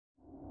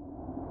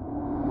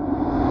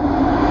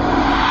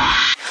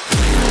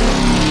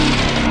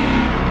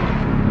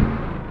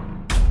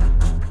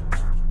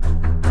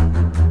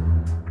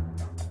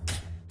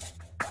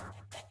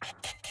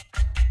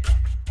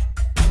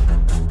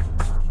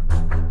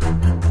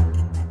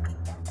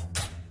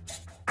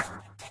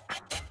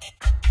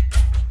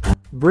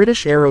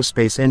British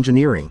Aerospace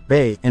Engineering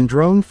 (BAE) and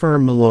drone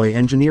firm Malloy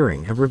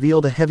Engineering have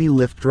revealed a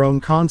heavy-lift drone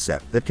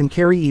concept that can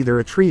carry either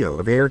a trio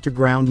of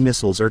air-to-ground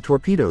missiles or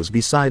torpedoes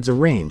besides a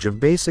range of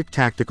basic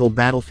tactical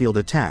battlefield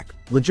attack,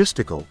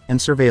 logistical,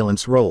 and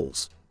surveillance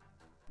roles.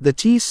 The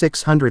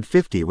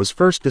T-650 was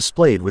first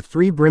displayed with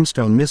 3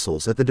 Brimstone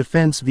missiles at the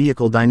Defense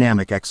Vehicle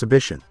Dynamic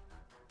Exhibition.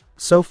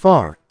 So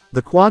far,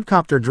 the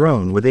quadcopter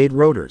drone with 8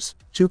 rotors,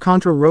 2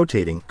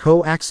 contra-rotating,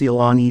 coaxial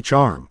on each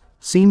arm,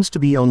 seems to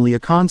be only a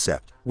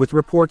concept, with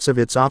reports of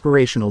its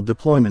operational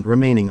deployment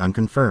remaining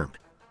unconfirmed.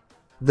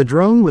 The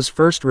drone was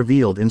first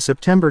revealed in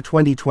September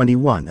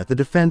 2021 at the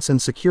Defense and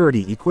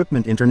Security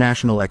Equipment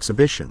International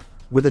Exhibition,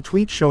 with a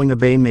tweet showing a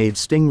BAE-made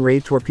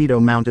Stingray torpedo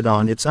mounted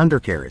on its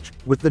undercarriage,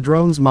 with the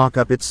drone's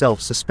mock-up itself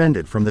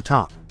suspended from the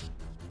top.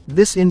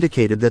 This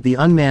indicated that the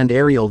Unmanned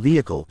Aerial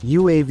Vehicle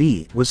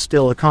 (UAV) was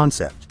still a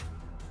concept.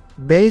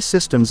 BAE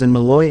Systems and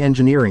Malloy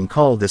Engineering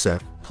called this a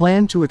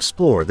plan to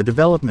explore the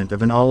development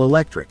of an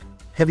all-electric,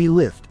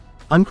 heavy-lift,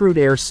 uncrewed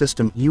air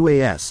system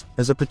 (UAS)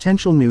 as a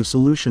potential new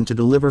solution to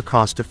deliver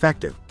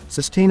cost-effective,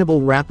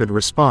 sustainable rapid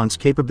response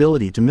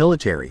capability to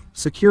military,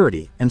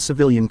 security, and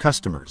civilian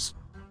customers.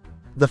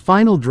 The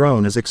final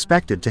drone is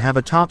expected to have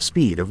a top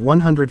speed of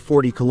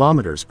 140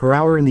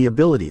 km/h and the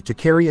ability to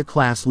carry a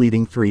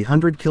class-leading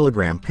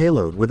 300-kilogram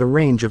payload with a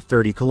range of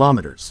 30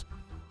 km.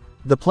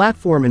 The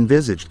platform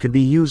envisaged could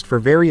be used for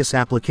various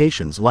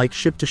applications like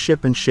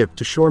ship-to-ship and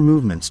ship-to-shore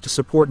movements to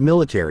support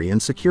military and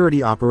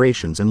security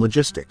operations and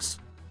logistics.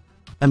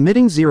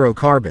 Emitting zero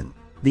carbon,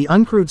 the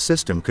uncrewed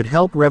system could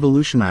help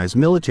revolutionize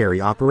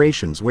military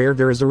operations where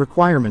there is a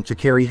requirement to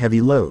carry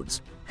heavy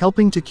loads,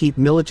 helping to keep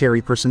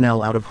military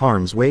personnel out of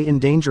harm's way in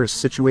dangerous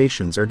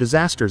situations or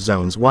disaster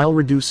zones while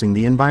reducing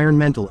the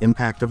environmental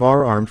impact of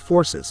our armed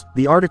forces,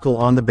 the article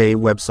on the BAE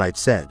website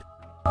said.